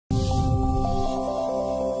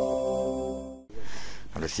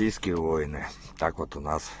Российские воины так вот у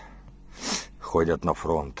нас ходят на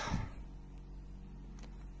фронт.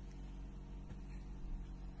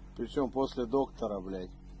 Причем после доктора, блядь.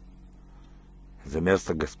 За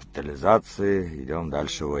место госпитализации идем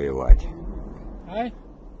дальше воевать.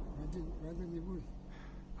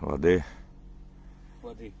 Воды?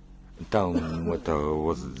 Воды. Там это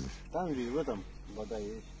вот... Там в этом вода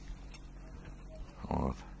есть.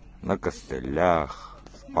 Вот. На костылях,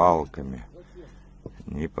 с палками.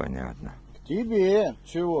 Непонятно. К тебе?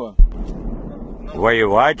 Чего?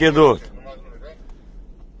 Воевать идут.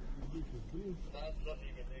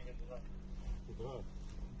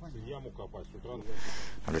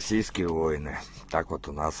 Российские воины так вот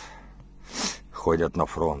у нас ходят на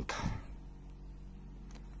фронт.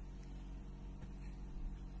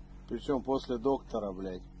 Причем после доктора,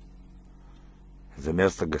 блядь. За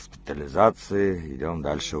место госпитализации идем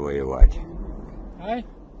дальше воевать.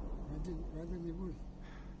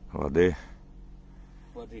 Воды?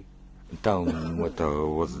 Воды. Там это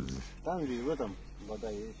вот... Там в этом вода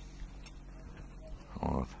есть.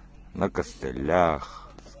 Вот. На костылях,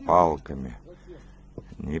 с палками.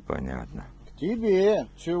 Непонятно. К тебе?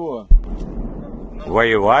 Чего?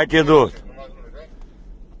 Воевать идут.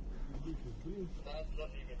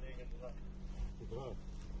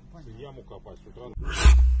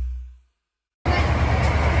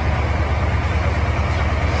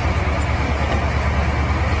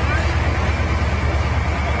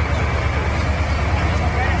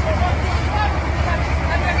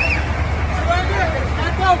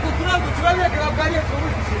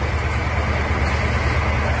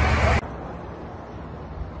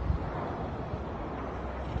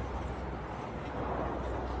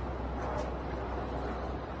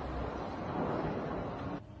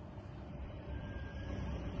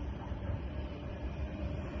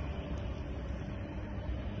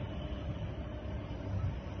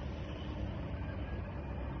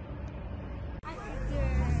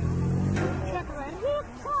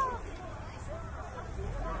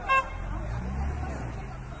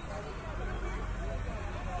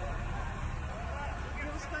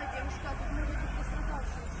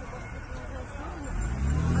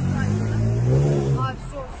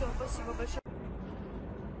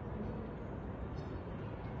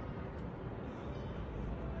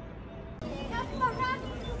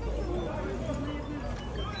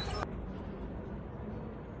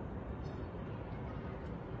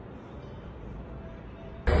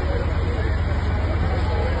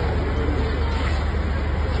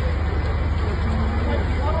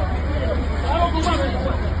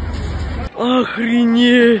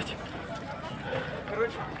 Охренеть!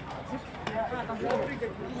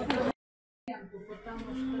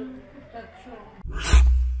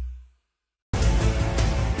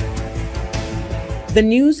 The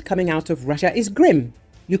news coming out of Russia is grim.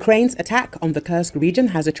 Ukraine's attack on the Kursk region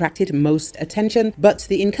has attracted most attention, but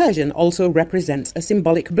the incursion also represents a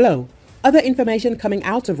symbolic blow. Other information coming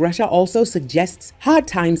out of Russia also suggests hard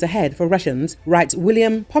times ahead for Russians, writes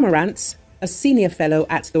William Pomerantz, a senior fellow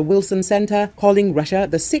at the Wilson Center, calling Russia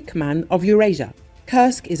the sick man of Eurasia.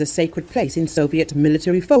 Kursk is a sacred place in Soviet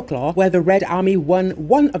military folklore where the Red Army won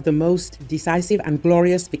one of the most decisive and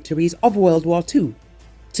glorious victories of World War II.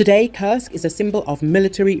 Today, Kursk is a symbol of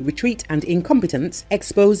military retreat and incompetence,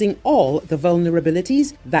 exposing all the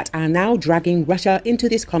vulnerabilities that are now dragging Russia into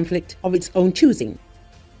this conflict of its own choosing.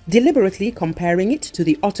 Deliberately comparing it to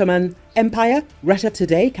the Ottoman Empire, Russia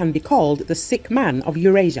today can be called the sick man of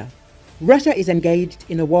Eurasia. Russia is engaged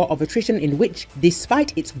in a war of attrition in which,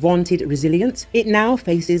 despite its vaunted resilience, it now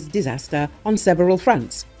faces disaster on several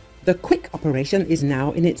fronts. The quick operation is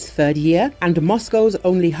now in its third year, and Moscow's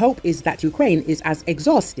only hope is that Ukraine is as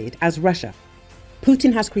exhausted as Russia.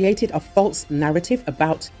 Putin has created a false narrative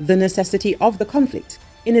about the necessity of the conflict.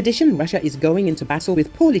 In addition, Russia is going into battle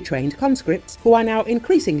with poorly trained conscripts who are now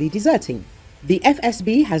increasingly deserting. The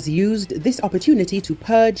FSB has used this opportunity to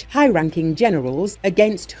purge high-ranking generals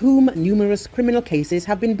against whom numerous criminal cases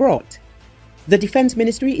have been brought. The Defense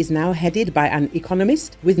Ministry is now headed by an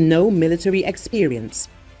economist with no military experience.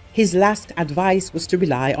 His last advice was to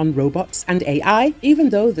rely on robots and AI, even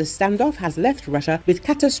though the standoff has left Russia with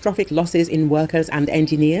catastrophic losses in workers and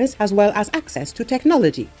engineers, as well as access to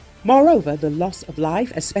technology. Moreover, the loss of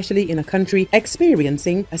life, especially in a country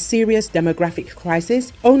experiencing a serious demographic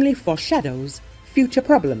crisis, only foreshadows future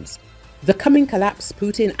problems. The coming collapse,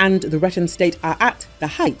 Putin and the Russian state are at the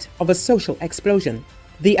height of a social explosion.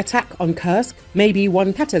 The attack on Kursk may be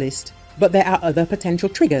one catalyst, but there are other potential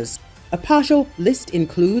triggers. A partial list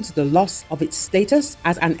includes the loss of its status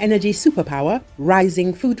as an energy superpower,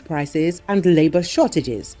 rising food prices, and labor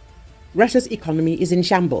shortages. Russia's economy is in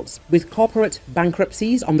shambles, with corporate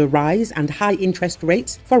bankruptcies on the rise and high interest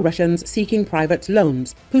rates for Russians seeking private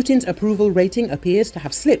loans. Putin's approval rating appears to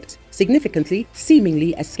have slipped significantly,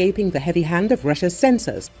 seemingly escaping the heavy hand of Russia's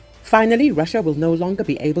censors. Finally, Russia will no longer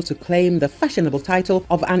be able to claim the fashionable title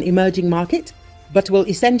of an emerging market, but will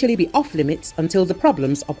essentially be off limits until the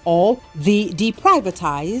problems of all the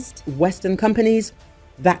deprivatized Western companies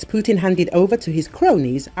that Putin handed over to his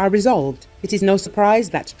cronies are resolved. It is no surprise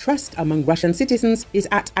that trust among Russian citizens is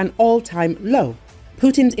at an all-time low.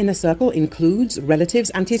 Putin's inner circle includes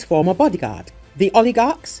relatives and his former bodyguard. The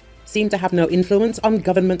oligarchs seem to have no influence on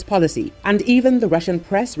government policy, and even the Russian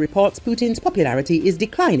press reports Putin's popularity is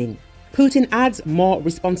declining. Putin adds more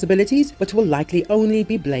responsibilities, but will likely only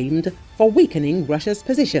be blamed for weakening Russia's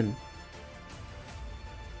position.